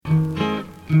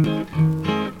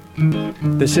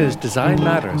This is Design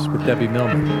Matters with Debbie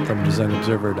Millman from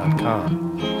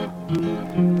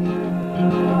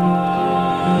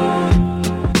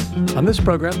DesignObserver.com. On this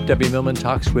program, Debbie Millman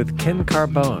talks with Ken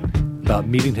Carbone about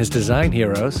meeting his design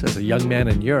heroes as a young man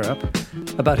in Europe,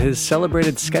 about his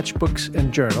celebrated sketchbooks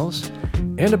and journals,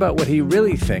 and about what he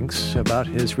really thinks about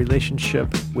his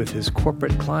relationship with his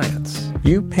corporate clients.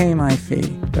 You pay my fee,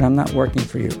 but I'm not working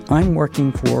for you. I'm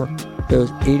working for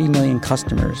those 80 million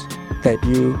customers that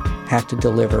you have to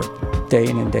deliver day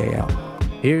in and day out.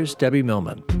 Here's Debbie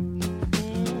Millman.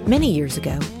 Many years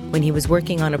ago, when he was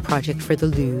working on a project for the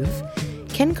Louvre,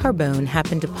 Ken Carbone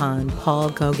happened upon Paul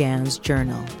Gauguin's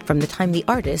journal from the time the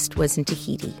artist was in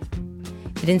Tahiti.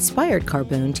 It inspired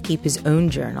Carbone to keep his own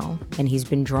journal, and he's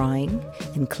been drawing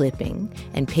and clipping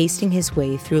and pasting his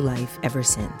way through life ever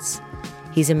since.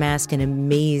 He's amassed an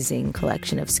amazing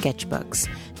collection of sketchbooks.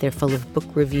 They're full of book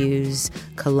reviews,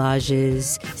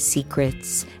 collages,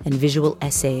 secrets, and visual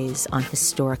essays on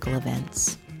historical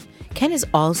events. Ken is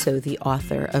also the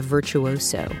author of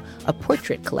Virtuoso, a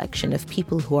portrait collection of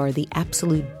people who are the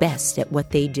absolute best at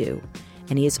what they do.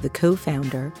 And he is the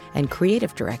co-founder and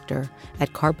creative director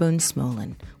at Carbone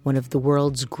Smolin, one of the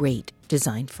world's great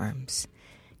design firms.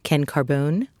 Ken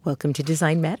Carbone, welcome to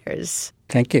Design Matters.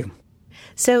 Thank you.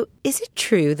 So, is it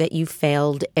true that you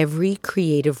failed every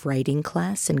creative writing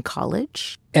class in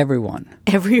college? Everyone.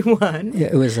 Everyone?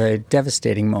 It was a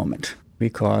devastating moment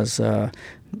because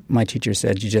my teacher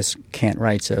said, you just can't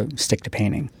write, so stick to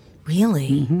painting.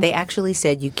 Really? Mm-hmm. They actually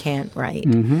said you can't write.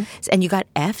 Mm-hmm. And you got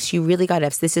Fs? You really got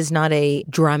Fs? This is not a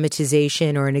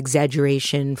dramatization or an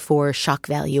exaggeration for shock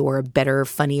value or a better,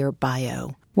 funnier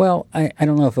bio. Well, I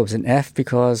don't know if it was an F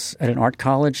because at an art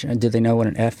college, did they know what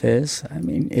an F is? I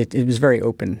mean, it was very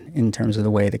open in terms of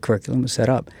the way the curriculum was set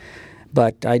up.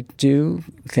 But I do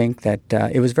think that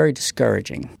it was very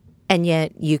discouraging. And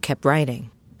yet you kept writing.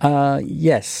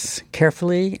 Yes,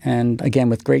 carefully and, again,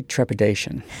 with great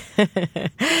trepidation.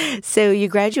 So you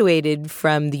graduated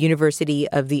from the University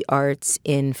of the Arts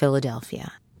in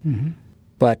Philadelphia. Mm-hmm.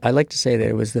 But I like to say that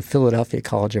it was the Philadelphia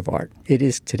College of Art. It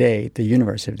is today the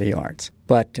University of the Arts.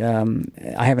 But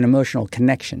I have an emotional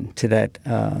connection to that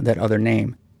other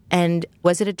name. And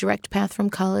was it a direct path from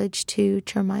college to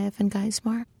Chermayeff and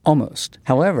Geismar? Almost.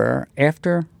 However,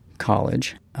 after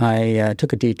college, I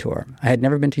took a detour. I had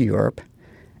never been to Europe,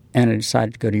 and I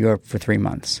decided to go to Europe for 3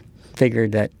 months.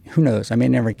 Figured that, who knows, I may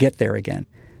never get there again.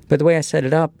 But the way I set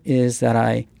it up is that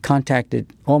I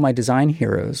contacted all my design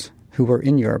heroes who were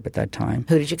in Europe at that time.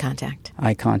 Who did you contact?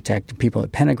 I contacted people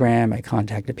at Pentagram. I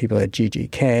contacted people at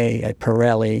GGK, at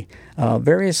Pirelli,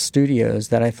 various studios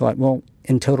that I thought, well,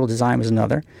 In Total Design was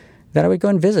another, that I would go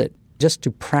and visit just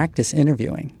to practice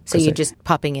interviewing. So you're just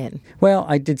popping in? Well,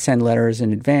 I did send letters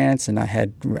in advance, and I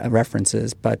had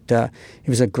references, but it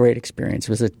was a great experience.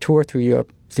 It was a tour through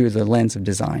Europe through the lens of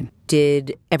design.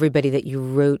 Did everybody that you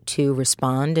wrote to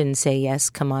respond and say, yes,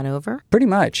 come on over? Pretty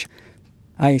much.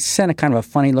 I sent a kind of a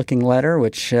funny-looking letter,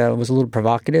 which was a little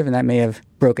provocative, and that may have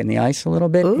broken the ice a little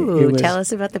bit. Ooh, tell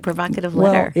us about the provocative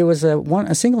letter. Well, it was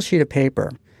a single sheet of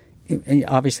paper.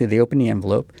 Obviously, they opened the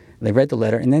envelope, they read the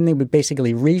letter, and then they would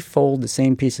basically refold the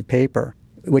same piece of paper,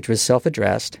 which was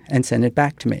self-addressed, and send it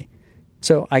back to me.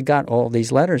 So I got all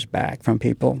these letters back from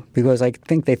people because I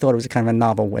think they thought it was kind of a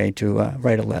novel way to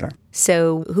write a letter.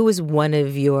 So who was one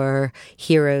of your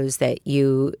heroes that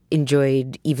you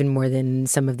enjoyed even more than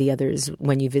some of the others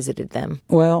when you visited them?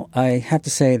 Well, I have to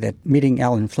say that meeting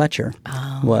Alan Fletcher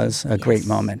was a great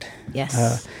moment.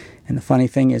 Yes. And the funny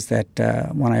thing is that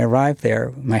when I arrived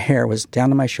there, my hair was down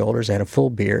to my shoulders. I had a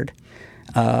full beard.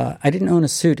 I didn't own a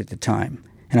suit at the time.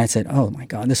 And I said, oh, my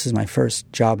God, this is my first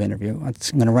job interview. I'm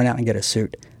going to run out and get a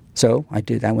suit. So I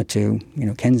did. I went to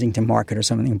Kensington Market or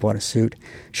something and bought a suit,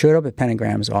 showed up at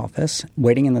Pentagram's office,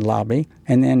 waiting in the lobby.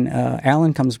 And then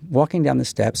Alan comes walking down the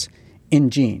steps in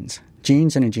jeans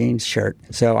and a jeans shirt.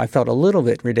 So I felt a little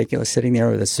bit ridiculous sitting there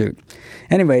with a suit.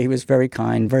 Anyway, he was very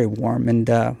kind, very warm, and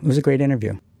it was a great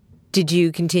interview. Did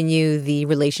you continue the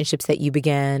relationships that you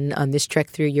began on this trek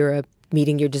through Europe,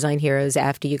 meeting your design heroes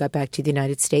after you got back to the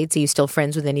United States? Are you still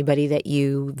friends with anybody that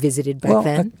you visited back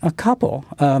then? A couple.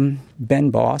 Ben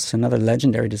Boss, another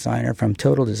legendary designer from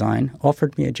Total Design,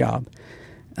 offered me a job.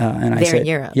 And I said, in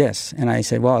Europe? Yes. And I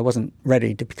said, well, I wasn't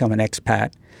ready to become an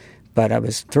expat, but I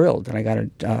was thrilled that I got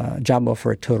a job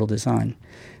offer at Total Design.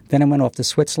 Then I went off to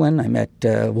Switzerland. I met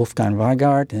Wolfgang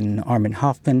Weigart and Armin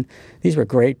Hoffman. These were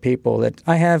great people that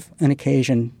I have an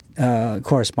occasion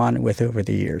corresponded with over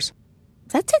the years.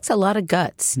 That takes a lot of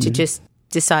guts to just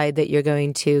decide that you're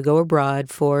going to go abroad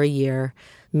for a year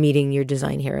meeting your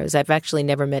design heroes. I've actually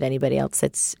never met anybody else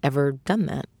that's ever done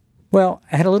that. Well,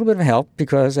 I had a little bit of help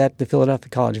because at the Philadelphia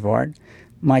College of Art,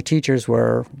 my teachers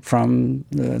were from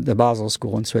the Basel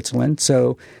School in Switzerland,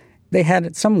 so they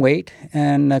had some weight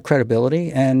and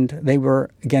credibility, and they were,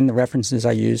 again, the references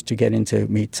I used to get in to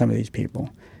meet some of these people.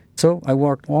 So I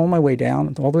worked all my way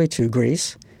down, all the way to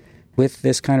Greece, with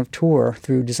this kind of tour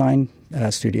through design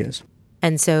studios.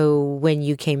 And so when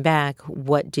you came back,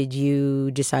 what did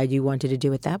you decide you wanted to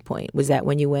do at that point? Was that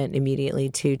when you went immediately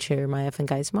to Chermayeff and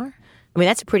Geismar? I mean,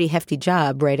 that's a pretty hefty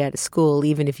job right out of school,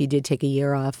 even if you did take a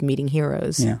year off meeting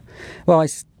heroes. Yeah. Well,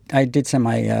 I did send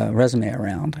my resume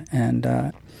around, and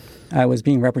I was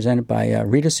being represented by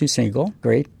Rita Sue Siegel,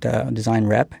 great design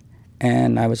rep,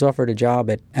 and I was offered a job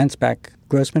at Ansbach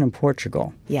Grossman in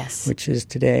Portugal. Yes. Which is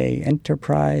today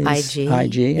Enterprise IG,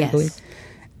 yes. I believe.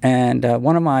 And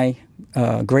one of my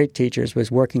great teachers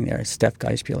was working there, Steph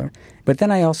Geisbuehler. But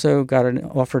then I also got an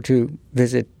offer to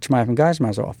visit Chermayeff and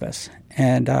Geismar's office.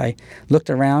 And I looked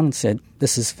around and said,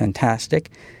 this is fantastic.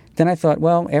 Then I thought,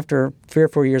 well, after 3 or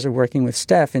 4 years of working with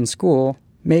Steph in school,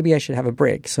 maybe I should have a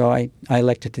break. So I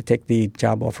elected to take the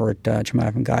job offer at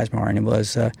Chermayeff and Geismar, and it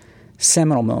was a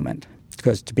seminal moment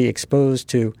because to be exposed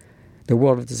to the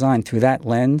world of design through that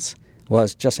lens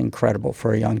was just incredible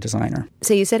for a young designer.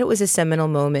 So you said it was a seminal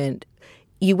moment.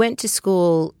 You went to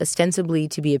school ostensibly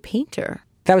to be a painter.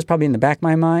 That was probably in the back of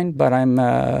my mind, but I'm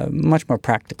much more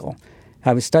practical.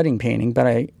 I was studying painting, but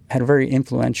I had a very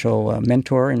influential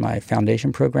mentor in my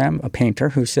foundation program, a painter,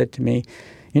 who said to me,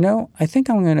 I think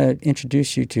I'm going to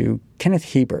introduce you to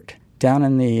Kenneth Hebert down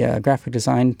in the graphic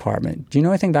design department. Do you know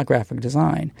anything about graphic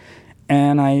design?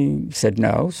 And I said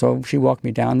no. So she walked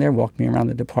me down there, walked me around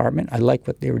the department. I liked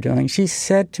what they were doing. She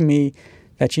said to me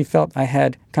that she felt I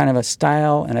had kind of a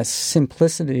style and a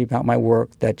simplicity about my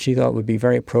work that she thought would be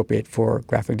very appropriate for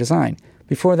graphic design.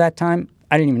 Before that time,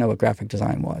 I didn't even know what graphic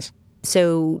design was.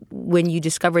 So when you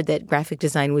discovered that graphic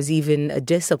design was even a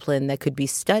discipline that could be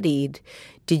studied,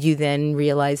 did you then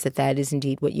realize that that is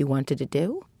indeed what you wanted to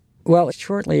do? Well,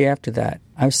 shortly after that,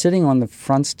 I was sitting on the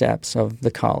front steps of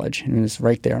the college, and it was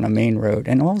right there on a main road,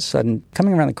 and all of a sudden,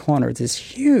 coming around the corner, this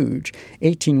huge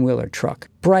 18-wheeler truck,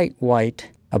 bright white,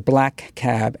 a black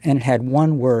cab, and it had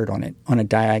one word on it, on a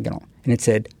diagonal, and it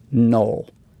said Knoll,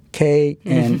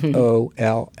 K-N-O-L-L.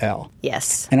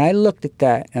 Yes. And I looked at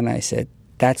that, and I said,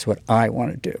 that's what I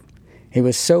want to do. It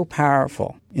was so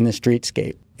powerful in the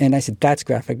streetscape, and I said, that's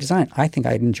graphic design. I think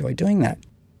I'd enjoy doing that.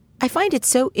 I find it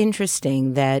so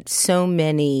interesting that so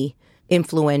many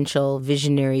influential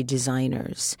visionary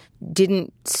designers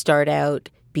didn't start out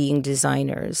being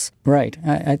designers. Right.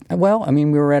 I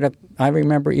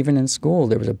remember even in school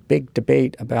there was a big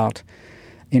debate about,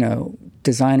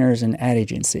 designers and ad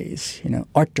agencies,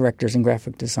 art directors and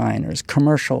graphic designers,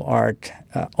 commercial art,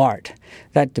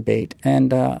 that debate.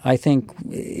 And I think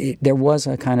there was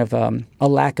a kind of a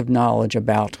lack of knowledge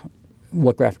about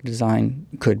what graphic design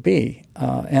could be.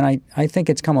 And I think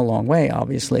it's come a long way,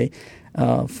 obviously.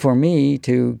 For me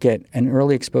to get an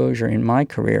early exposure in my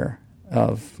career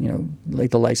of,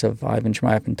 like the likes of Ivan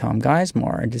Chermayeff and Tom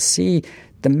Geismar, and to see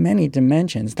the many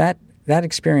dimensions, that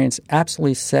experience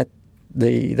absolutely set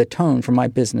the tone for my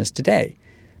business today.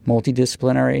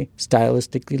 Multidisciplinary,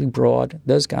 stylistically broad,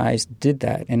 those guys did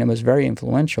that, and it was very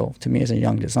influential to me as a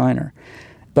young designer.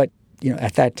 But,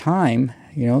 at that time,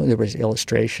 there was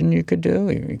illustration you could do.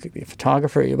 You could be a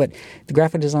photographer. But the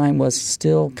graphic design was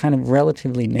still kind of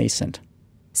relatively nascent.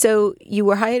 So you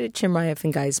were hired at Chermayeff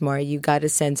and Geismar. You got a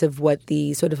sense of what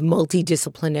the sort of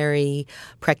multidisciplinary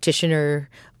practitioner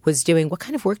was doing. What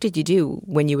kind of work did you do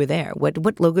when you were there?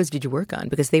 What logos did you work on?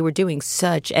 Because they were doing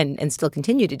such, and still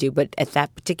continue to do, but at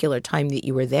that particular time that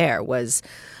you were there was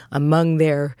among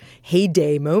their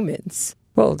heyday moments.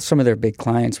 Well, some of their big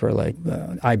clients were like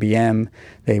IBM.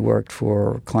 They worked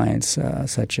for clients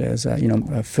such as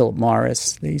Philip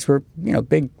Morris. These were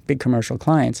big commercial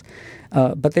clients,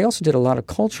 but they also did a lot of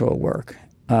cultural work.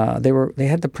 They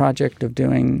had the project of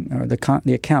doing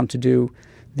the account to do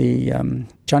the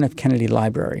John F. Kennedy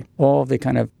Library, all of the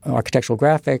kind of architectural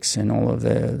graphics and all of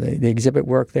the exhibit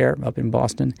work there up in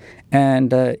Boston.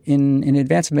 And in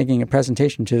advance of making a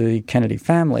presentation to the Kennedy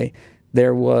family,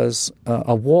 there was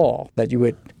a wall that you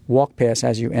would walk past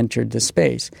as you entered the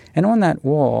space. And on that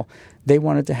wall, they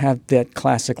wanted to have that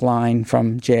classic line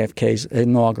from JFK's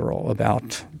inaugural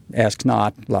about ask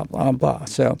not, blah, blah, blah.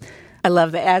 So I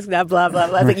love the ask not, blah, blah,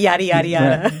 blah, like yada, yada,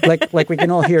 yada. Right. Like we can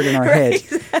all hear it in our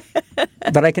heads.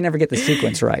 But I can never get the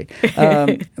sequence right.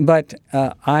 But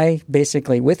I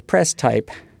basically, with press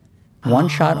type, one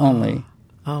shot only,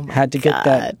 had to get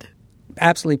that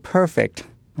absolutely perfect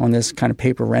on this kind of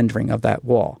paper rendering of that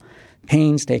wall,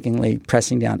 painstakingly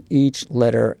pressing down each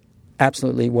letter,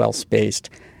 absolutely well-spaced,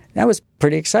 that was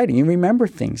pretty exciting. You remember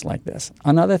things like this.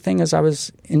 Another thing is I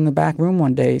was in the back room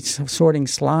one day sorting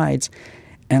slides,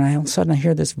 and all of a sudden I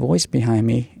hear this voice behind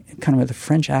me, kind of with a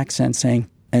French accent saying,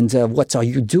 and what are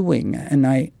you doing? And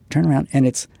I turn around, and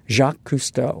it's Jacques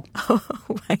Cousteau. Oh,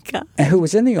 my God. Who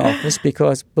was in the office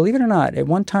because, believe it or not, at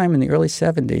one time in the early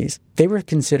 70s, they were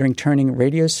considering turning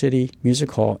Radio City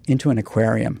Music Hall into an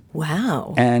aquarium.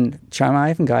 Wow. And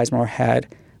Chermayeff and Geismar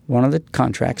had one of the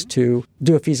contracts to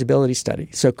do a feasibility study.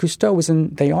 So Cousteau was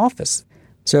in the office.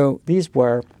 So these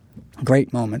were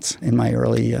great moments in my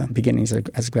early beginnings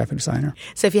as a graphic designer.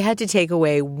 So if you had to take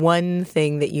away one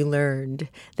thing that you learned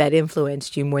that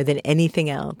influenced you more than anything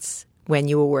else when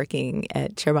you were working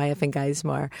at Chermayeff and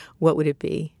Geismar, what would it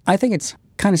be? I think it's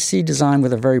kind of see design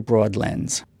with a very broad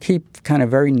lens. Keep kind of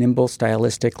very nimble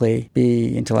stylistically,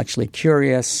 be intellectually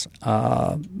curious,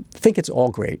 think it's all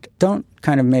great. Don't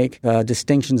kind of make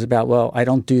distinctions about, well, I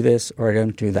don't do this or I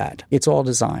don't do that. It's all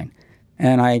design.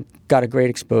 And I got a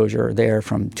great exposure there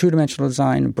from two-dimensional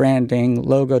design, branding,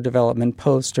 logo development,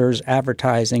 posters,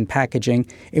 advertising, packaging.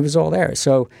 It was all there.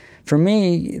 So for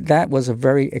me, that was a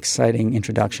very exciting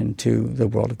introduction to the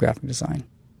world of graphic design.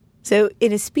 So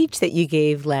in a speech that you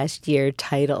gave last year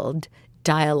titled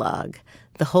Dialogue,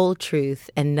 the Whole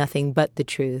Truth and Nothing But the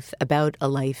Truth About a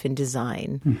Life in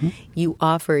Design, you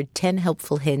offered 10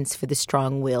 helpful hints for the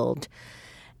strong-willed.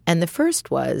 And the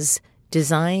first was,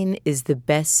 design is the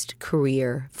best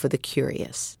career for the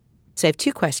curious. So I have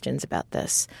two questions about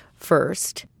this.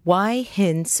 First, why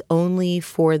hints only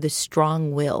for the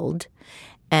strong-willed?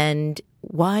 And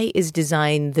why is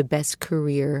design the best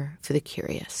career for the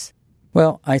curious?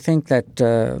 Well, I think that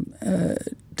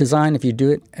design, if you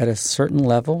do it at a certain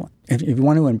level, if you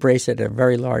want to embrace it at a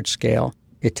very large scale,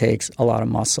 it takes a lot of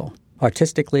muscle,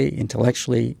 artistically,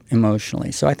 intellectually,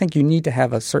 emotionally. So I think you need to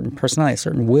have a certain personality, a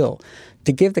certain will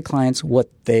to give the clients what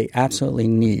they absolutely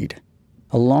need.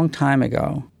 A long time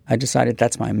ago, I decided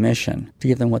that's my mission, to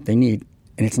give them what they need,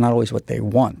 and it's not always what they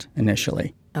want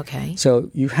initially. Okay. So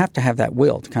you have to have that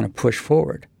will to kind of push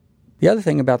forward. The other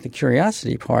thing about the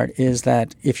curiosity part is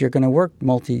that if you're going to work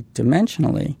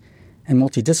multidimensionally and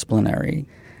multidisciplinary,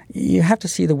 you have to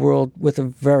see the world with a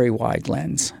very wide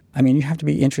lens. I mean, you have to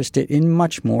be interested in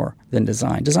much more than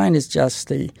design. Design is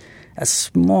just a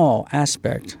small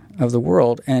aspect of the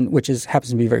world, and which happens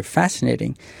to be very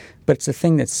fascinating. But it's a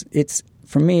thing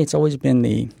for me, it's always been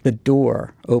the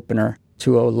door opener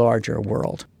to a larger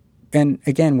world. And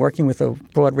again, working with a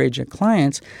broad range of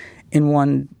clients, in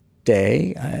one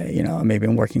day, maybe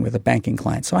I'm working with a banking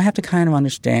client. So I have to kind of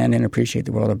understand and appreciate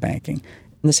the world of banking.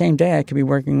 In the same day, I could be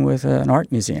working with an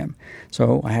art museum.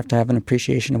 So I have to have an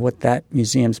appreciation of what that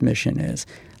museum's mission is.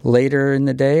 Later in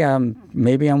the day,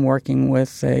 maybe I'm working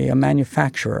with a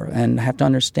manufacturer and have to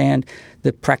understand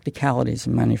the practicalities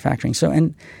of manufacturing.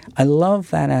 And I love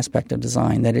that aspect of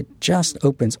design, that it just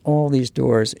opens all these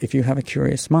doors if you have a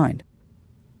curious mind.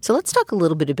 So let's talk a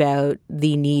little bit about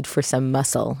the need for some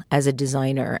muscle as a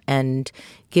designer and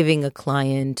giving a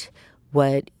client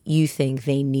what you think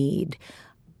they need.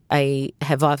 I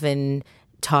have often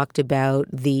talked about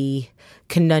the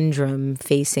conundrum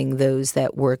facing those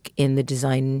that work in the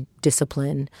design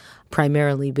discipline,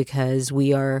 primarily because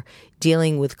we are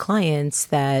dealing with clients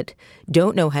that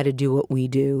don't know how to do what we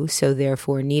do, so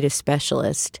therefore need a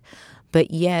specialist. But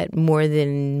yet, more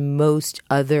than most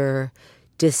other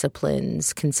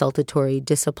disciplines, consultatory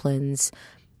disciplines,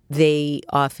 they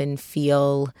often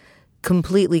feel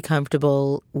completely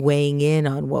comfortable weighing in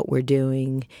on what we're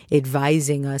doing,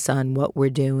 advising us on what we're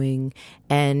doing,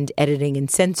 and editing and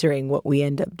censoring what we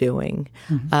end up doing.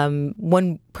 Mm-hmm.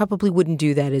 One probably wouldn't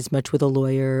do that as much with a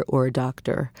lawyer or a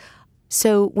doctor.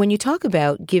 So when you talk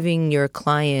about giving your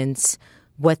clients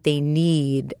what they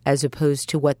need as opposed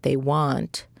to what they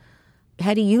want,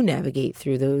 how do you navigate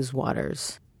through those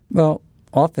waters? Well,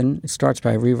 often it starts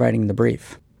by rewriting the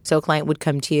brief. So a client would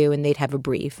come to you and they'd have a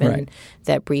brief, and right.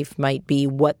 That brief might be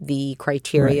what the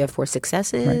criteria for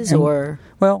success is, right. or?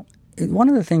 Well, one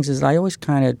of the things is I always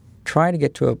kind of try to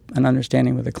get to an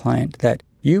understanding with the client that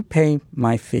you pay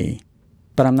my fee,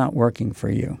 but I'm not working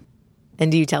for you.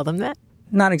 And do you tell them that?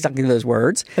 Not exactly those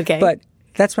words, okay. But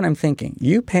that's what I'm thinking.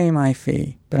 You pay my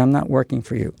fee, but I'm not working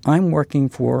for you. I'm working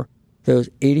for those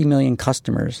 80 million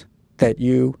customers that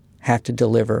you have to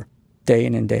deliver day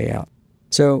in and day out.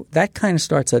 So that kind of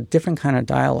starts a different kind of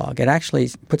dialogue. It actually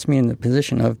puts me in the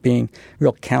position of being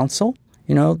real counsel.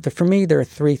 For me, there are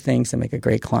three things that make a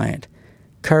great client: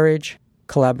 courage,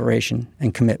 collaboration,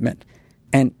 and commitment.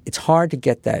 And it's hard to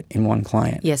get that in one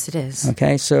client. Yes, it is.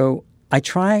 Okay, so I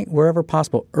try wherever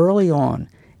possible early on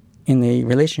in the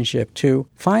relationship to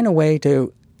find a way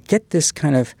to get this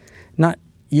kind of not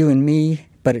you and me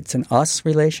but it's an us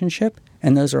relationship.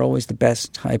 And those are always the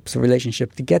best types of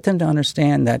relationship to get them to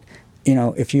understand that,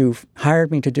 if you've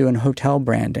hired me to do an hotel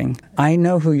branding, I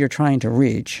know who you're trying to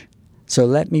reach. So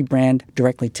let me brand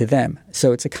directly to them.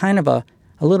 So it's a kind of a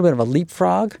little bit of a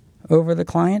leapfrog over the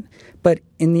client. But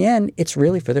in the end, it's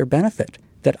really for their benefit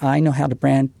that I know how to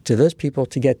brand to those people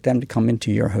to get them to come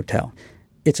into your hotel.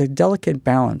 It's a delicate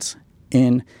balance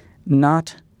in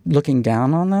not looking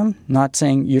down on them, not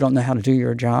saying you don't know how to do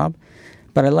your job.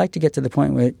 But I like to get to the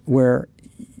point where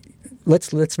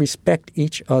let's respect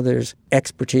each other's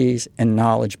expertise and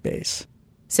knowledge base.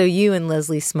 So you and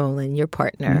Leslie Smolin, your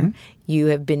partner, you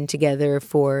have been together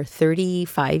for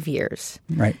 35 years.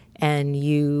 Right. And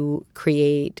you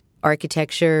create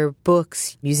architecture,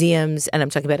 books, museums, and I'm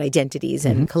talking about identities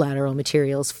and collateral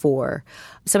materials for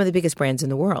some of the biggest brands in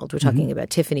the world. We're talking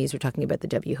about Tiffany's, we're talking about the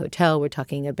W Hotel, we're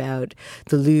talking about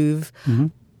the Louvre.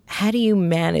 How do you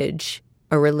manage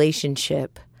a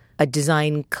relationship, a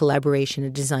design collaboration, a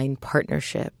design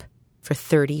partnership for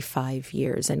 35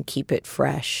 years and keep it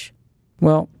fresh?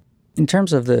 Well, in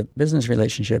terms of the business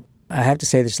relationship, I have to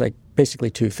say there's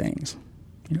basically two things,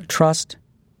 trust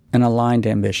and aligned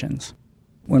ambitions.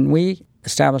 When we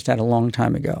established that a long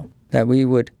time ago, that we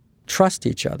would trust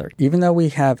each other, even though we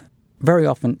have very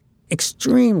often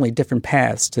extremely different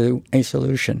paths to a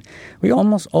solution, we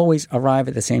almost always arrive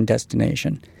at the same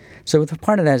destination. So the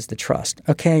part of that is the trust.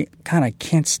 Okay, God, I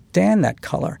can't stand that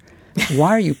color. Why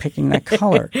are you picking that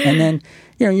color? And then,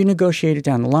 you negotiate it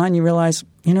down the line. You realize,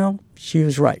 she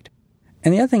was right.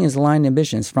 And the other thing is aligned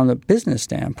ambitions from the business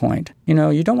standpoint.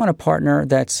 You don't want a partner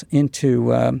that's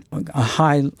into a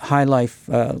high life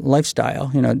lifestyle,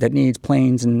 that needs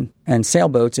planes and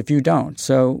sailboats if you don't.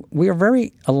 So we are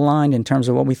very aligned in terms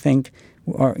of what we think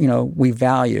or, we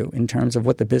value in terms of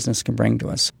what the business can bring to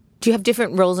us. Do you have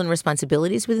different roles and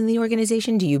responsibilities within the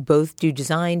organization? Do you both do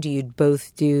design? Do you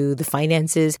both do the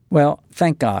finances? Well,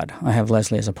 thank God I have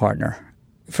Leslie as a partner.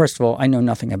 First of all, I know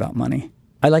nothing about money.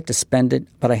 I like to spend it,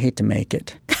 but I hate to make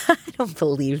it. I don't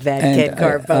believe that, Ken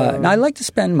Carbone. I like to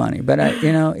spend money, but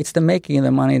it's the making of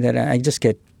the money that I just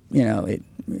get,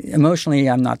 emotionally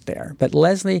I'm not there. But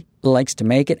Leslie likes to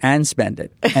make it and spend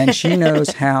it, and she knows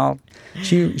how.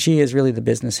 She is really the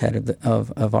business head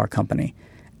of our company.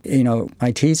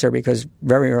 I tease her because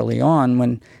very early on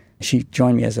when she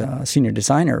joined me as a senior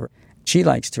designer, she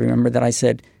likes to remember that I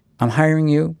said, I'm hiring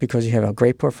you because you have a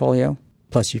great portfolio,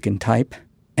 plus you can type,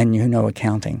 and you know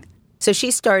accounting. So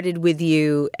she started with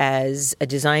you as a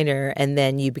designer, and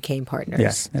then you became partners.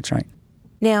 Yes, that's right.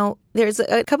 Now, there's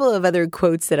a couple of other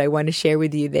quotes that I want to share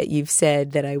with you that you've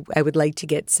said that I would like to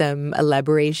get some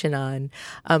elaboration on.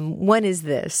 One is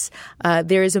this.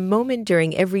 There is a moment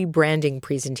during every branding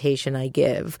presentation I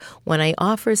give when I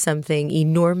offer something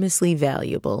enormously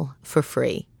valuable for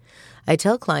free. I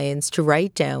tell clients to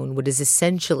write down what is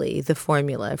essentially the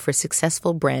formula for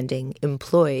successful branding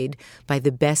employed by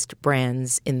the best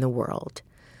brands in the world.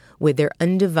 With their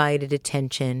undivided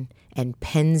attention and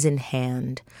pens in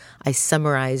hand, I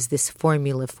summarize this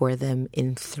formula for them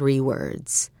in 3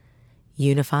 words: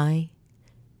 unify,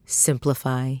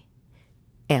 simplify,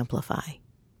 amplify.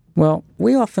 Well,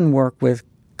 we often work with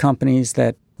companies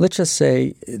that, let's just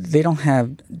say, they don't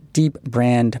have deep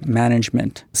brand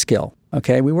management skill.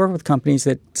 Okay, we work with companies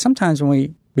that sometimes when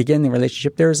we begin the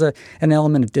relationship, there's an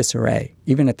element of disarray,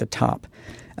 even at the top.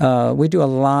 We do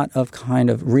a lot of kind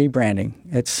of rebranding.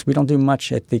 We don't do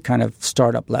much at the kind of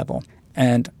startup level.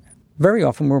 And very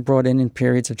often we're brought in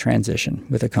periods of transition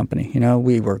with a company.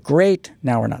 We were great,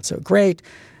 now we're not so great.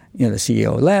 The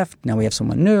CEO left, now we have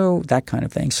someone new, that kind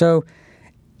of thing. So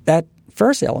that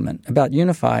first element about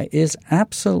unify is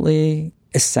absolutely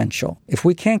essential. If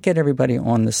we can't get everybody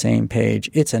on the same page,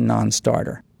 it's a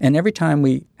non-starter. And every time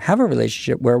we have a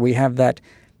relationship where we have that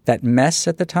mess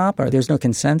at the top or there's no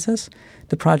consensus,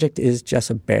 the project is just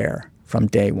a bear from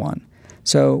day one.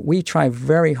 So we try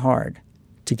very hard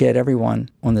to get everyone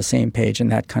on the same page and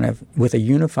that kind of with a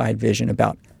unified vision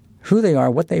about who they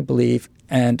are, what they believe,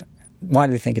 and why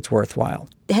do they think it's worthwhile.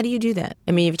 How do you do that?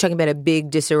 I mean, if you're talking about a big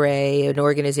disarray, an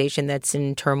organization that's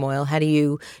in turmoil, how do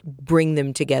you bring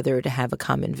them together to have a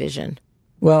common vision?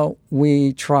 Well,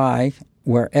 we try,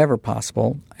 wherever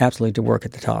possible, absolutely to work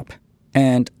at the top.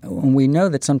 And we know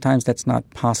that sometimes that's not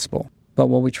possible. But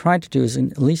what we try to do is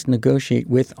at least negotiate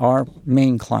with our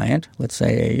main client, let's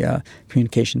say a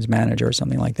communications manager or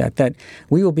something like that, that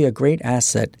we will be a great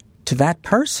asset to that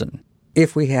person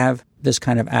if we have this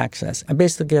kind of access. I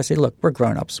basically say, look, we're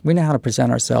grown-ups. We know how to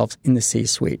present ourselves in the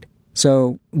C-suite.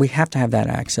 So we have to have that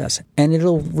access. And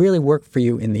it'll really work for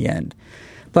you in the end.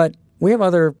 But we have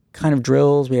other kind of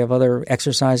drills. We have other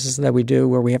exercises that we do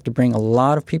where we have to bring a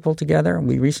lot of people together.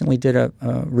 We recently did a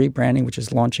rebranding, which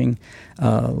is launching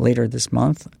later this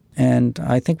month. And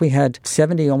I think we had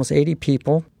 70, almost 80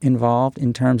 people involved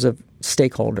in terms of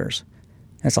stakeholders.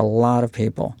 That's a lot of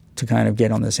people to kind of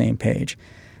get on the same page.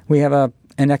 We have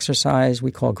an exercise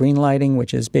we call green lighting,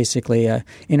 which is basically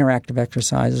interactive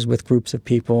exercises with groups of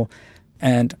people.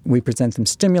 And we present them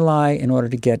stimuli in order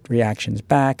to get reactions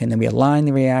back. And then we align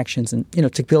the reactions and,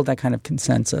 to build that kind of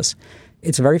consensus.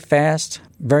 It's very fast,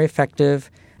 very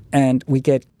effective, and we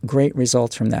get great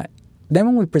results from that. Then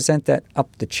when we present that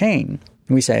up the chain,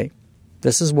 we say,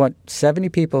 this is what 70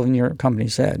 people in your company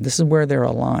said. This is where they're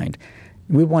aligned.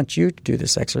 We want you to do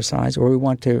this exercise, or we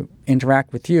want to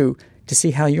interact with you to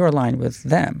see how you're aligned with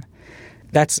them.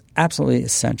 That's absolutely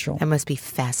essential. That must be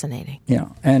fascinating.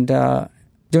 And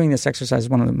doing this exercise is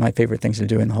one of my favorite things to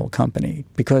do in the whole company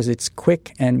because it's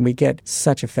quick and we get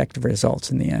such effective results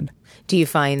in the end. Do you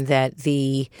find that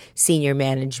the senior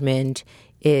management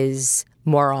is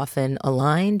more often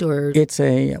aligned, or? It's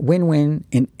a win-win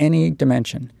in any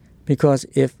dimension. Because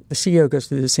if the CEO goes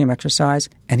through the same exercise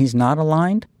and he's not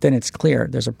aligned, then it's clear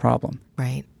there's a problem.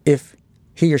 Right. If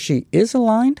he or she is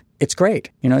aligned, it's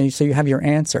great. So you have your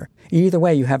answer. Either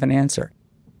way, you have an answer.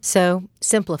 So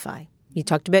simplify. You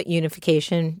talked about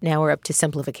unification. Now we're up to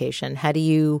simplification. How do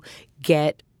you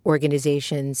get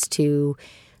organizations to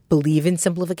believe in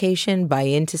simplification, buy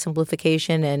into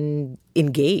simplification, and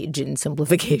engage in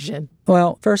simplification?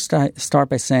 Well, first I start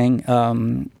by saying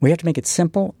we have to make it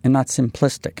simple and not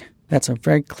simplistic. That's a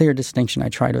very clear distinction I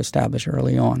try to establish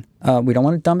early on. We don't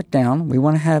want to dumb it down. We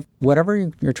want to have whatever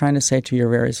you're trying to say to your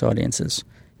various audiences.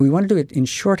 We want to do it in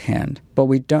shorthand, but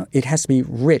we don't. It has to be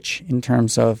rich in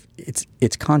terms of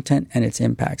its content and its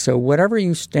impact. So whatever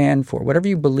you stand for, whatever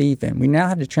you believe in, we now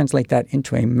have to translate that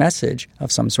into a message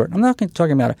of some sort. I'm not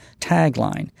talking about a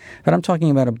tagline, but I'm talking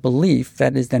about a belief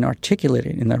that is then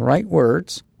articulated in the right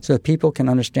words so that people can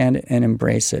understand it and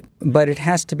embrace it. But it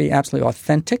has to be absolutely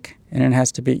authentic, and it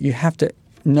has to be. You have to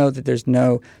know that there's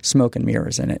no smoke and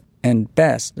mirrors in it. And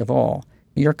best of all,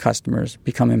 your customers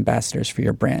become ambassadors for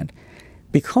your brand.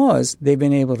 Because they've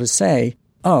been able to say,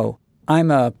 oh,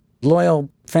 I'm a loyal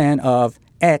fan of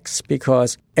X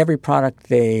because every product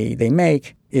they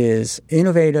make is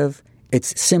innovative,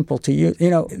 it's simple to use.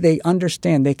 They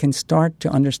understand, they can start to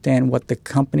understand what the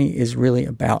company is really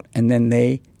about. And then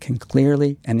they can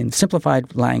clearly and in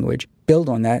simplified language build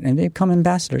on that, and they become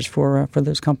ambassadors for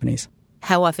those companies.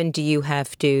 How often do you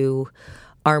have to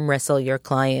arm wrestle your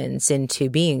clients into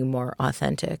being more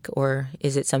authentic, or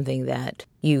is it something that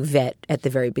you vet at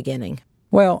the very beginning?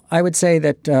 Well, I would say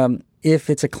that if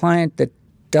it's a client that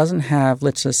doesn't have,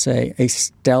 let's just say, a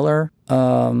stellar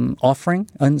offering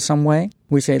in some way,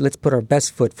 we say, let's put our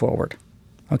best foot forward.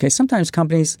 Okay, sometimes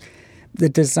companies, the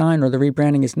design or the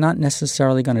rebranding is not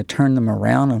necessarily going to turn them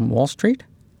around on Wall Street,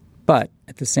 but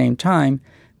at the same time,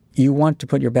 you want to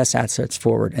put your best assets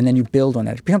forward, and then you build on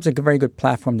that. It becomes a very good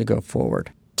platform to go forward.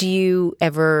 Do you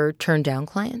ever turn down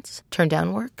clients, turn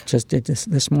down work? Just did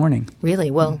this morning.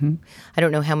 Really? Well, I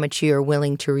don't know how much you're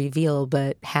willing to reveal,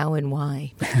 but how and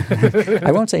why?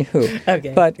 I won't say who.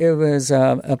 Okay. But it was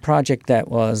a project that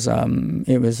was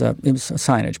it was a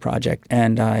signage project,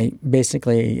 and I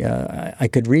basically I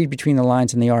could read between the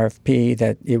lines in the RFP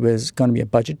that it was going to be a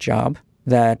budget job.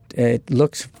 That it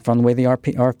looks from the way the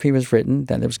RFP was written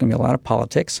that there was going to be a lot of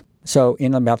politics. So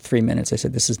in about 3 minutes, I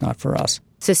said, this is not for us.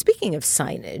 So speaking of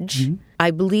signage,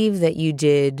 I believe that you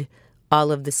did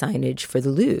all of the signage for the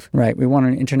Louvre. Right. We won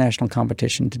an international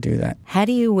competition to do that. How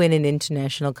do you win an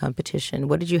international competition?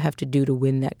 What did you have to do to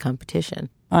win that competition?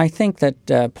 I think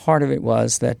that part of it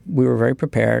was that we were very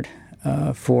prepared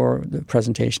for the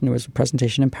presentation. There was a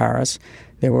presentation in Paris.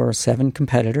 There were 7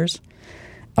 competitors.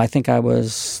 I think I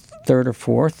was third or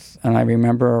fourth, and I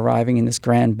remember arriving in this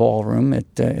grand ballroom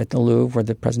at the Louvre where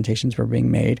the presentations were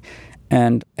being made.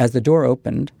 And as the door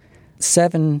opened,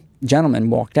 7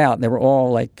 gentlemen walked out. They were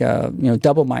all like,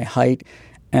 double my height.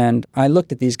 And I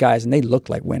looked at these guys, and they looked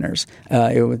like winners.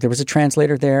 There was a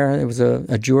translator there. There was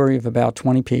a jury of about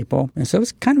 20 people. And so it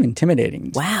was kind of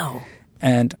intimidating. Wow.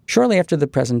 And shortly after the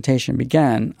presentation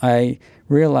began, I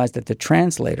realized that the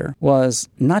translator was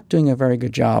not doing a very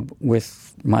good job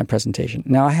with my presentation.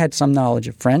 Now, I had some knowledge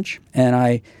of French, and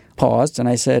I paused, and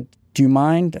I said, do you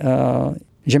mind?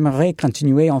 J'aimerais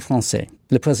continuer en français,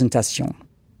 la présentation.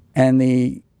 And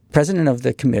the president of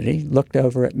the committee looked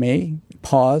over at me,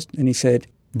 paused, and he said,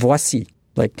 voici,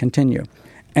 like continue.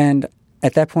 And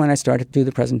at that point, I started to do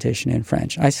the presentation in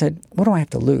French. I said, what do I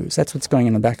have to lose? That's what's going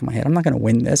in the back of my head. I'm not going to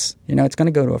win this. It's going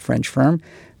to go to a French firm,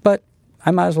 but I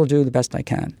might as well do the best I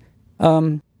can.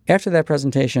 After that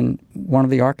presentation, one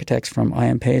of the architects from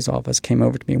IMP's office came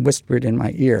over to me and whispered in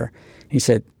my ear. He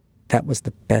said, "That was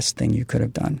the best thing you could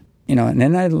have done." And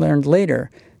then I learned later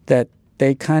that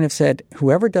they kind of said,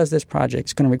 whoever does this project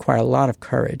is going to require a lot of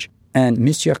courage. And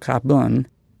Monsieur Carbone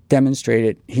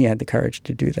demonstrated he had the courage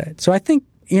to do that. So I think,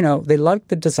 they liked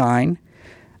the design.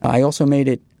 I also made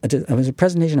it was a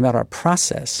presentation about our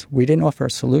process. We didn't offer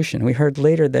a solution. We heard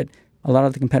later that a lot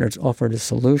of the competitors offered a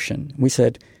solution. We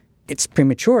said, it's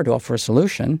premature to offer a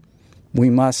solution. We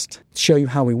must show you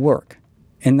how we work.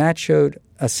 And that showed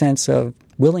a sense of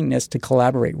willingness to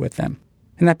collaborate with them.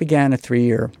 And that began a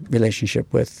 3-year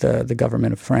relationship with the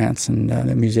government of France and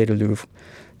the Musée du Louvre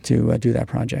to do that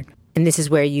project. And this is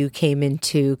where you came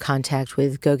into contact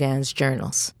with Gauguin's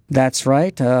journals. That's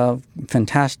right.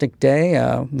 Fantastic day.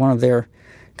 One of their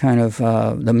kind of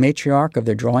the matriarch of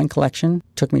their drawing collection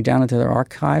took me down into their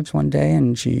archives one day,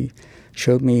 and she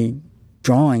showed me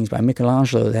drawings by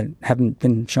Michelangelo that haven't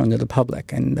been shown to the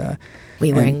public. And were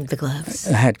you wearing the gloves?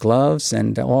 I had gloves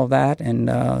and all that. And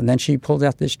then she pulled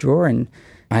out this drawer, and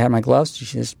I had my gloves. She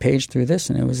just paged through this,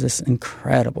 and it was this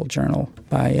incredible journal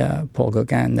by Paul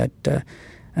Gauguin that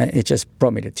it just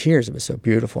brought me to tears. It was so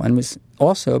beautiful. And it was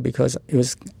also because it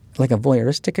was like a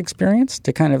voyeuristic experience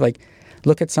to kind of like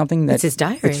look at something that... It's his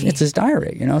diary. It's his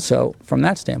diary, So from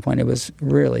that standpoint, it was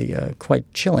really quite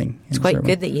chilling. It's quite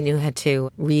good that you knew how to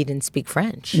read and speak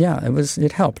French. Yeah,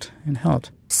 it helped. It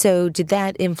helped. So did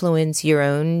that influence your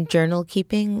own journal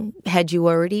keeping? Had you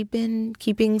already been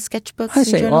keeping sketchbooks I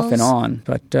say journals? off and on,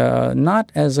 but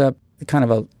not as a kind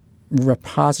of a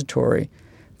repository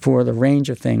for the range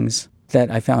of things that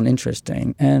I found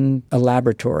interesting, and a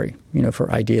laboratory,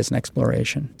 for ideas and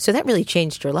exploration. So that really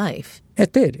changed your life.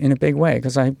 It did, in a big way,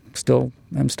 because I'm still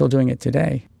doing it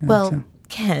today. Well,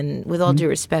 Ken, with all due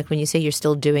respect, when you say you're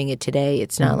still doing it today,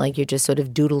 it's not like you're just sort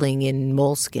of doodling in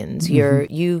moleskins.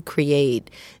 You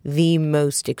create the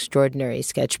most extraordinary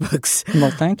sketchbooks well,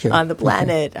 thank you. on the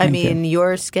planet. Okay. I mean,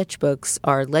 your sketchbooks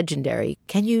are legendary.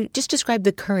 Can you just describe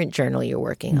the current journal you're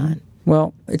working on?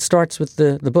 Well, it starts with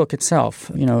the book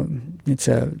itself. It's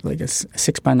like a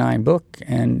 6x9 book,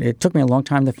 and it took me a long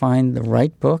time to find the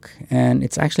right book. And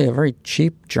it's actually a very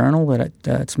cheap journal that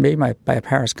it's made by a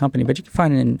Paris company, but you can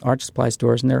find it in art supply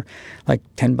stores, and they're like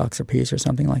 $10 a piece or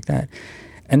something like that.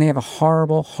 And they have a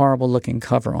horrible, horrible looking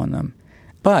cover on them.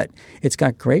 But it's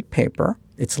got great paper.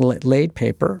 It's laid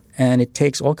paper, and it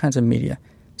takes all kinds of media.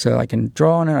 So I can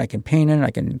draw in it, I can paint in it, I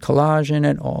can collage in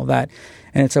it, all that.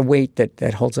 And it's a weight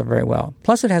that holds up very well.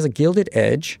 Plus it has a gilded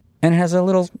edge, and it has a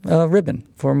little ribbon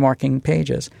for marking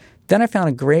pages. Then I found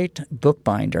a great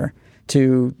bookbinder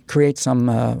to create some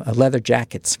leather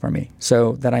jackets for me,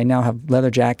 so that I now have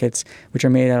leather jackets which are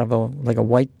made out of a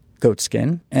white goat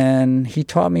skin. And he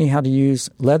taught me how to use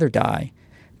leather dye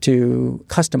to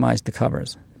customize the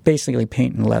covers, basically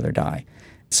paint and leather dye.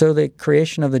 So the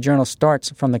creation of the journal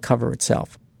starts from the cover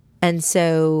itself. And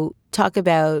so talk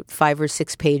about 5 or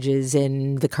 6 pages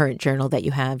in the current journal that you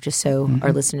have, just so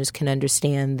our listeners can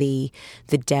understand the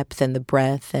depth and the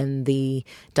breadth and the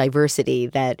diversity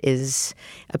that is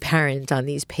apparent on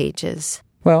these pages.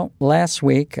 Well, last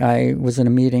week I was in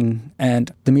a meeting,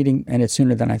 and the meeting ended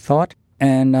sooner than I thought.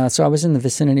 And so I was in the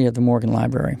vicinity of the Morgan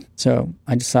Library. So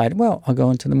I decided, well, I'll go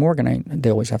into the Morgan.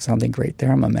 They always have something great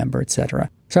there. I'm a member,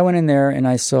 etc. So I went in there, and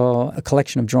I saw a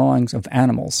collection of drawings of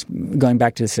animals going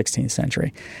back to the 16th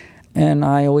century. And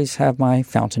I always have my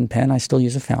fountain pen. I still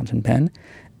use a fountain pen.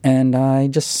 And I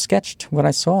just sketched what I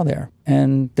saw there.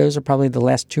 And those are probably the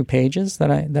last 2 pages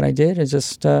that I did. It's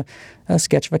just a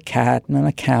sketch of a cat and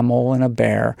a camel and a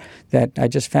bear that I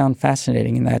just found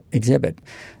fascinating in that exhibit.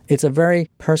 It's a very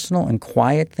personal and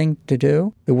quiet thing to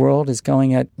do. The world is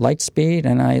going at light speed,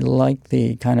 and I like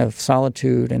the kind of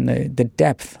solitude and the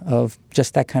depth of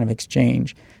just that kind of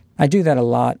exchange. I do that a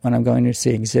lot when I'm going to see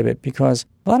an exhibit, because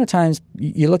a lot of times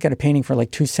you look at a painting for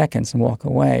like 2 seconds and walk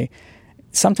away.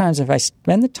 Sometimes if I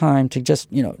spend the time to just,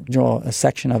 draw a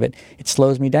section of it, it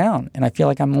slows me down, and I feel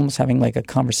like I'm almost having like a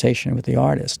conversation with the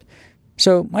artist.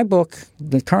 So my book,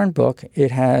 the current book,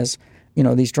 it has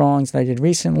these drawings that I did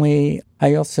recently.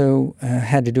 I also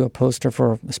had to do a poster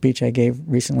for a speech I gave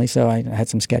recently, so I had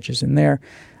some sketches in there.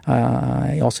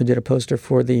 I also did a poster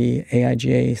for the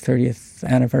AIGA 30th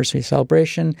anniversary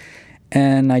celebration,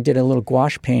 and I did a little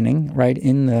gouache painting right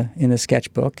in the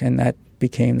sketchbook, and that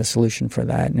became the solution for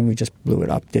that, and we just blew it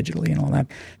up digitally and all that.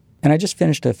 And I just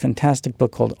finished a fantastic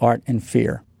book called Art and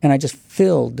Fear, and I just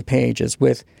filled the pages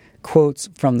with quotes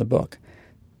from the book.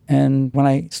 And when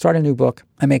I start a new book,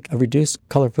 I make a reduced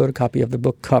color photocopy of the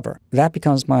book cover. That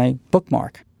becomes my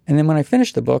bookmark. And then when I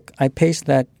finish the book, I paste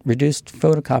that reduced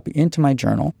photocopy into my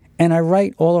journal, and I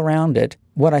write all around it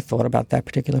what I thought about that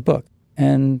particular book.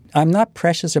 And I'm not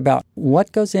precious about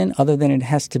what goes in other than it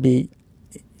has to be,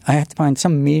 I have to find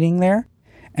some meaning there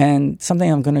and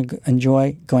something I'm going to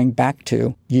enjoy going back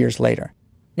to years later.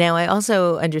 Now, I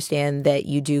also understand that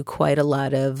you do quite a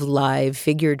lot of live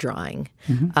figure drawing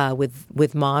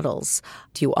with models.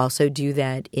 Do you also do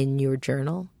that in your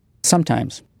journal?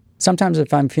 Sometimes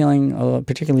if I'm feeling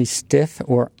particularly stiff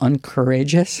or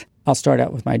uncourageous, I'll start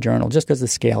out with my journal just because the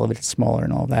scale of it is smaller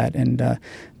and all that. And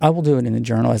I will do it in the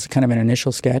journal as kind of an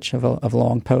initial sketch of a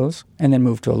long pose and then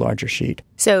move to a larger sheet.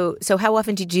 So how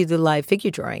often do you do the live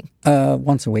figure drawing?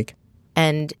 Once a week.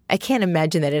 And I can't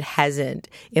imagine that it hasn't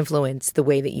influenced the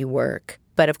way that you work.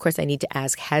 But of course, I need to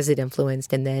ask, has it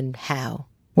influenced, and then how?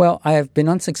 Well, I have been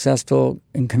unsuccessful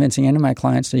in convincing any of my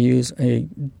clients to use a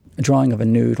drawing of a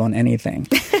nude on anything.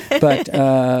 But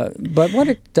what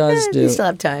it does do... You still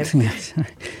have time.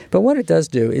 But what it does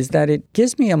do is that it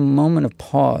gives me a moment of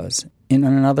pause in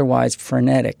an otherwise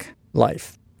frenetic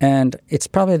life. And it's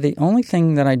probably the only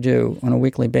thing that I do on a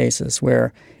weekly basis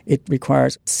where it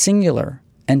requires singular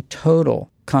and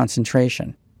total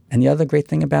concentration. And the other great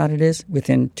thing about it is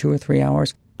within 2 or 3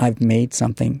 hours, I've made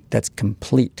something that's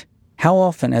complete. How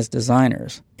often as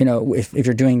designers, if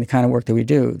you're doing the kind of work that we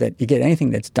do, that you get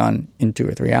anything that's done in 2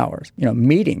 or 3 hours.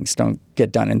 Meetings don't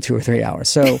get done in 2 or 3 hours.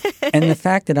 So, and the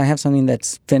fact that I have something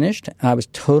that's finished, I was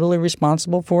totally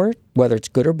responsible for it, whether it's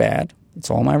good or bad. It's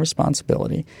all my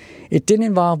responsibility. It didn't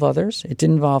involve others. It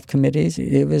didn't involve committees.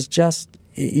 It was just,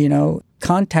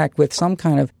 contact with some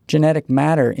kind of genetic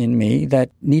matter in me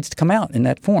that needs to come out in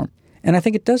that form. And I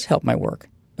think it does help my work.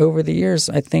 Over the years,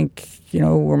 I think,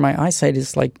 where my eyesight is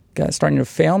starting to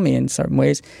fail me in certain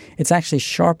ways, it's actually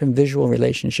sharpened visual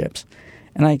relationships.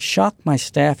 And I shock my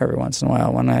staff every once in a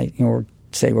while when I,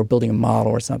 say we're building a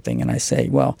model or something, and I say,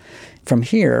 well, from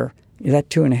here, that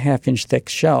 2.5-inch thick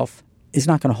shelf is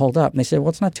not going to hold up. And they say, well,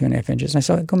 it's not 2.5 inches. And I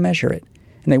say, go measure it.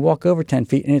 And they walk over 10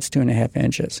 feet, and it's 2.5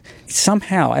 inches.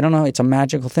 Somehow, I don't know, it's a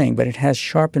magical thing, but it has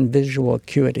sharpened visual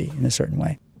acuity in a certain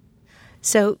way.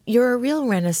 So you're a real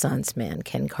Renaissance man,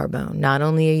 Ken Carbone. Not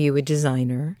only are you a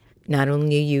designer, not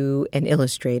only are you an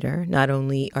illustrator, not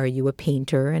only are you a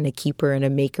painter and a keeper and a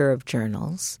maker of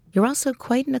journals, you're also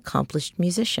quite an accomplished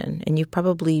musician. And you've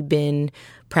probably been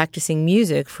practicing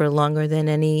music for longer than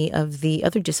any of the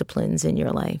other disciplines in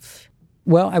your life.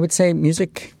 Well, I would say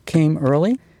music came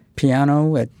early.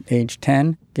 Piano at age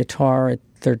 10, guitar at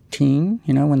 13.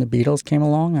 When the Beatles came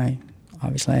along, I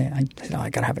said, I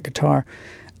got to have a guitar.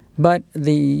 But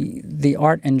the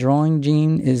art and drawing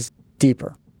gene is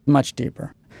deeper, much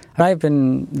deeper. I've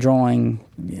been drawing,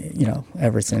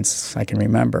 ever since I can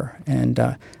remember. And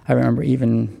I remember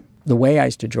even the way I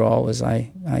used to draw was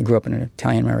I grew up in an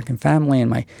Italian-American family, and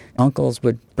my uncles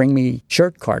would bring me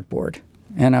shirt cardboard.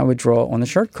 And I would draw on the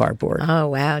shirt cardboard. Oh,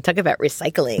 wow. Talk about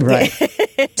recycling. Right.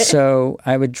 So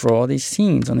I would draw these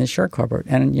scenes on this shirt cardboard.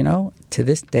 And, to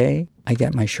this day, I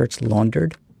get my shirts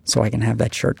laundered so I can have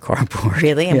that shirt cardboard.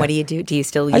 Really? And what do you do? Do you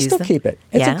still use them? I still keep it.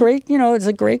 It's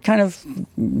a great kind of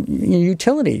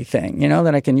utility thing,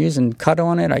 that I can use and cut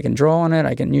on it. I can draw on it.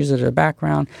 I can use it as a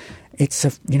background. It's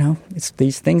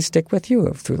these things stick with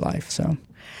you through life.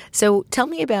 So tell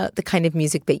me about the kind of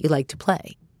music that you like to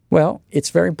play. Well, it's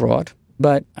very broad.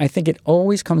 But I think it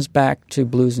always comes back to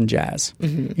blues and jazz,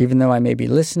 even though I may be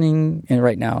listening. And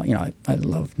right now, I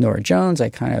love Nora Jones. I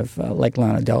kind of like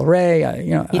Lana Del Rey.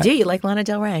 You like Lana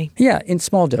Del Rey? Yeah, in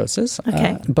small doses.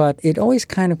 Okay. But it always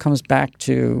kind of comes back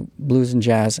to blues and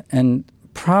jazz. And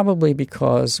probably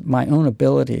because my own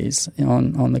abilities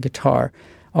on the guitar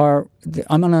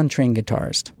I'm an untrained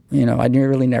guitarist. I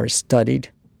really never studied.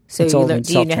 So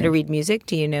do you know how to read music?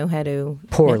 Do you know how to?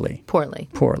 Poorly.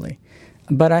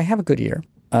 But I have a good ear.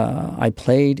 I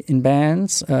played in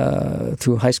bands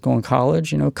through high school and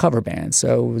college, cover bands.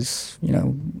 So it was,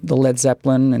 the Led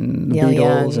Zeppelin and the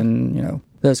Beatles and,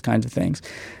 those kinds of things.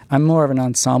 I'm more of an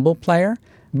ensemble player,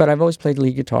 but I've always played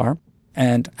lead guitar.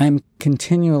 And I'm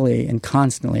continually and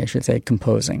constantly, I should say,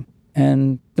 composing.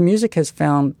 And the music has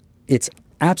found its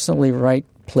absolutely right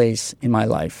place in my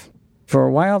life. For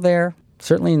a while there,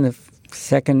 certainly in the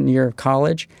second year of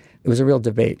college, it was a real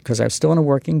debate because I was still in a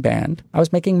working band. I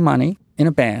was making money in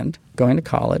a band going to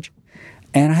college,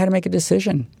 and I had to make a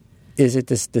decision. Is it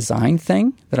this design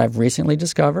thing that I've recently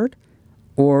discovered,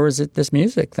 or is it this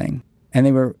music thing? And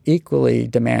they were equally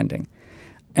demanding.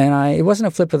 And it wasn't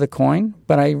a flip of the coin,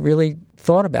 but I really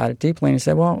thought about it deeply and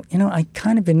said, well, I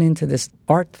kind of been into this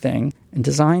art thing and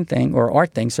design thing, or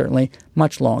art thing certainly,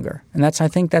 much longer. And I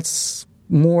think that's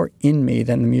more in me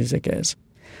than the music is.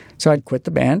 So I'd quit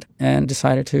the band and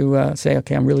decided to say,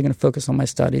 okay, I'm really going to focus on my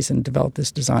studies and develop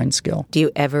this design skill. Do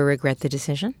you ever regret the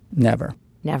decision? Never.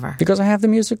 Never. Because I have the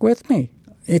music with me.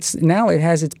 Now it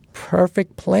has its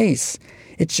perfect place.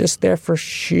 It's just there for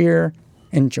sheer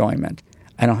enjoyment.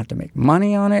 I don't have to make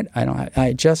money on it.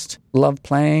 I just love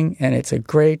playing, and it's a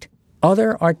great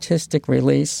other artistic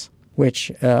release,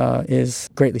 which is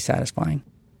greatly satisfying.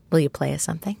 Will you play us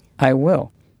something? I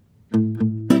will.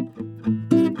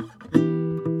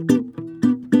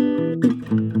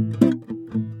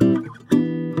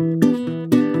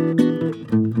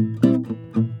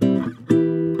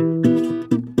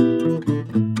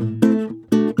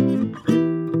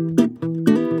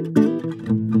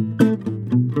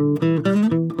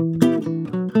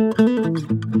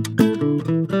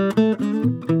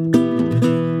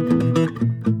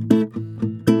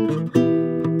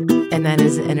 And that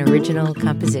is an original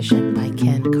composition by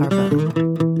Ken Carbone.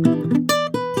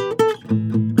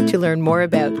 To learn more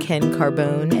about Ken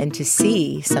Carbone and to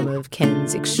see some of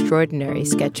Ken's extraordinary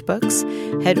sketchbooks,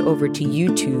 head over to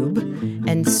YouTube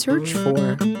and search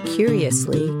for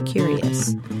Curiously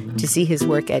Curious. To see his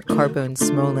work at Carbone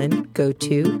Smolin, go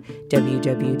to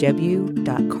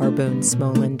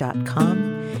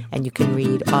www.carbonesmolin.com, and you can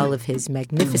read all of his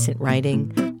magnificent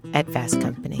writing at Fast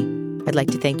Company. I'd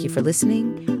like to thank you for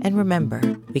listening, and remember,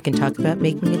 we can talk about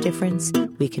making a difference,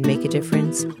 we can make a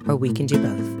difference, or we can do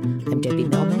both. I'm Debbie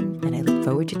Millman, and I look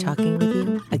forward to talking with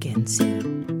you again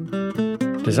soon.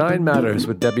 Design Matters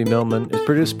with Debbie Millman is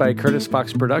produced by Curtis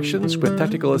Fox Productions with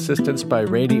technical assistance by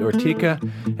Rainey Ortica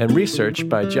and research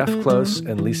by Jeff Close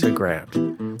and Lisa Grant.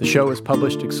 The show is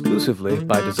published exclusively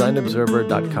by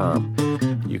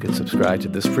DesignObserver.com. You can subscribe to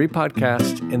this free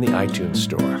podcast in the iTunes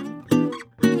Store.